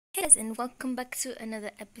Hey guys, and welcome back to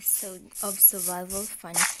another episode of Survival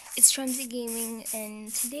Fun. It's Ramsey Gaming,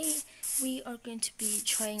 and today we are going to be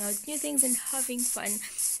trying out new things and having fun.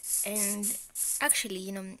 And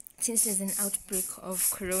actually, since there's an outbreak of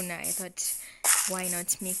corona, I thought, why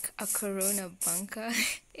not make a corona bunker?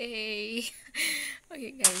 Hey,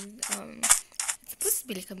 okay, guys. It's supposed to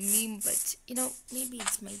be like a meme, but maybe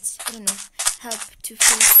it might, I don't know, help to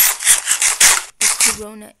face the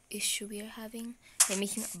corona issue we are having by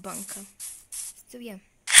making a bunker. So yeah,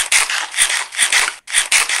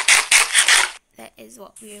 that is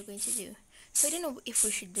what we are going to do. So I don't know if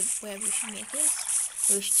we should do where we should make it,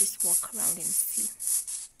 or we should just walk around and see.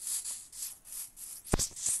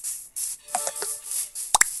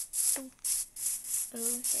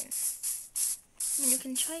 Okay, I mean, you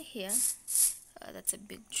can try here. That's a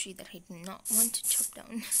big tree that I do not want to chop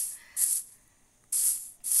down.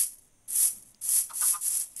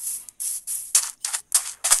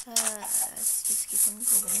 Let's just keep on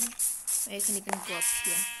going. Or you can even go up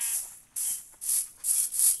here.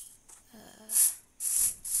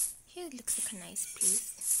 Here it looks like a nice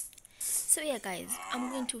place. So yeah, guys, I'm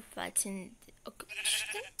going to flatten. Okay,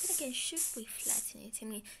 then again, should we flatten it? I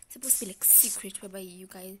mean, it's supposed to be like secret, whereby you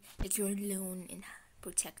guys, like, you're alone and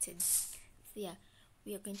protected. So yeah,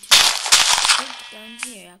 we are going to dig down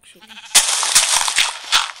here actually.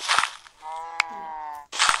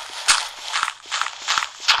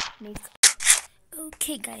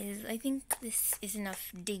 Okay guys, I think this is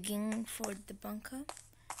enough digging for the bunker.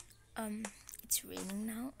 It's raining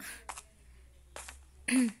now.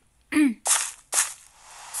 Oh my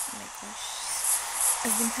gosh,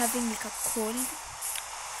 I've been having like a cold,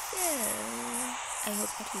 so I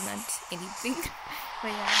hope that is not anything.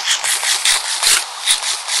 But yeah,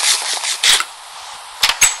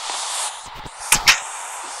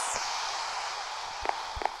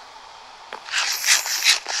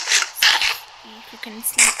 you can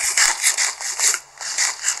sleep.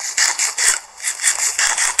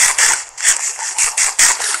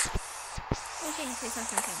 Okay, it's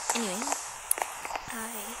not okay. Anyway, I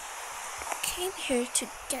came here to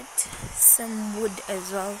get some wood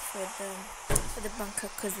as well for the bunker,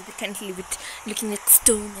 because we can't leave it looking like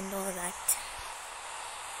stone and all that.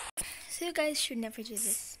 So you guys should never do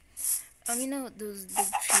this. Those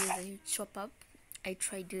big trees that you chop up, I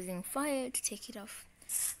tried using fire to take it off,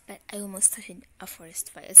 but I almost started a forest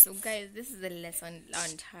fire. So guys, this is a lesson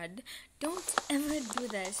learned hard. Don't ever do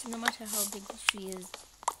that, no matter how big the tree is.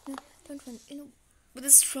 Don't want, with the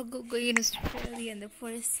struggle going in Australia and the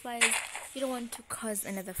forest fires, you don't want to cause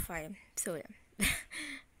another fire. So yeah.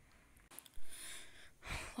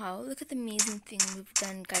 Wow, look at the amazing thing we've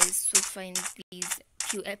done, guys, so far in these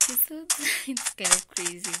few episodes. It's kind of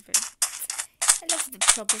crazy, but I love the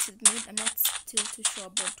progress it made. I'm not still too sure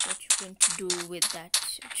about what you're going to do with that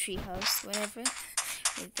tree house, whatever.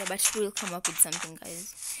 But we'll come up with something,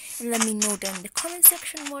 guys. And let me know down in the comment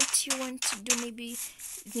section what you want to do. Maybe you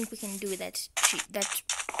think we can do with that tree.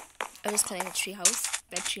 I was calling it tree house.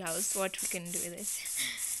 That tree house. What we can do with it.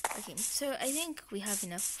 Okay, so I think we have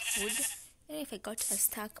enough wood. I don't know if I got a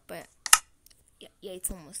stack, but yeah,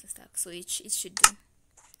 it's almost a stack, so it should do.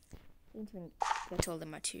 I didn't even get all the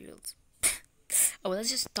materials. Oh, let's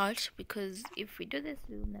just start, because if we do this,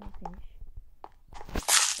 we'll never finish.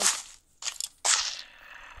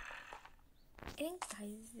 I think,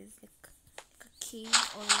 guys, there's like a cave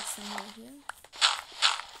or somewhere here.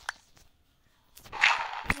 I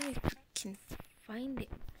don't know if we can find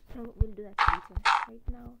it. No, we'll do that later. Right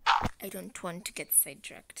now, I don't want to get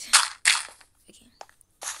sidetracked. Okay,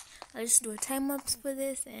 I'll just do a time lapse for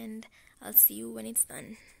this, and I'll see you when it's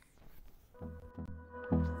done.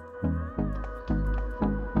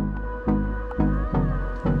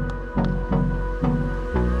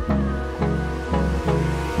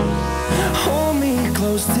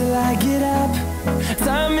 Close till I get up.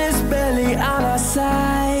 Time is barely on our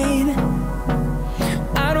side.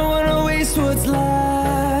 I don't wanna waste what's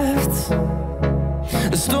left.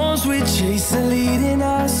 The storms we chase are leading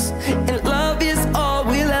us, and love is all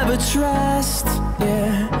we'll ever trust.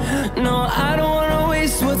 Yeah, no, I don't wanna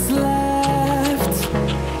waste what's left.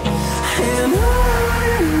 And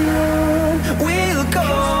on we'll go,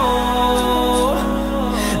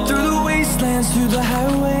 through the wastelands, through the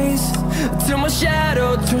highways, till my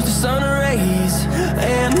shadow turns to sun rays.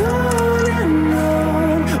 And on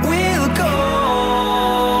we'll go,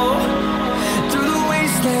 through the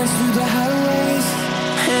wastelands, through the highways,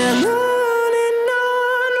 and on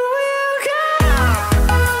we'll go.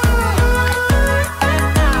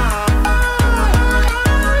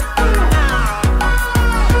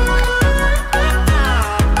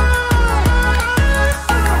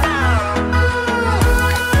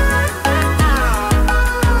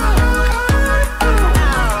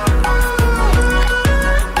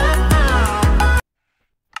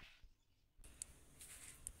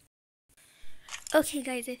 Okay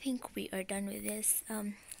guys, I think we are done with this.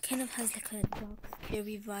 Kind of has like a dark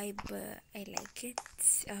scary vibe, but I like it.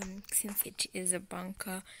 Since it is a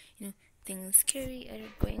bunker, things scary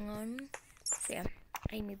are going on. So yeah,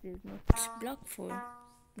 I made this not block for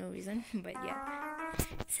no reason, but yeah.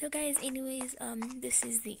 So guys, anyways, this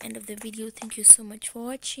is the end of the video. Thank you so much for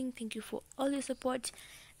watching. Thank you for all your support,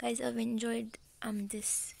 guys. I've enjoyed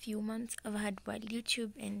this few months I've had while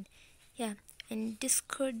YouTube, and yeah, and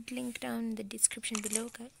Discord link down in the description below.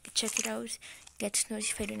 Check it out, get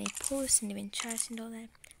notified when I post, and even chat and all that.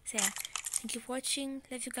 So yeah, thank you for watching.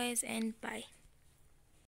 Love you guys, and bye.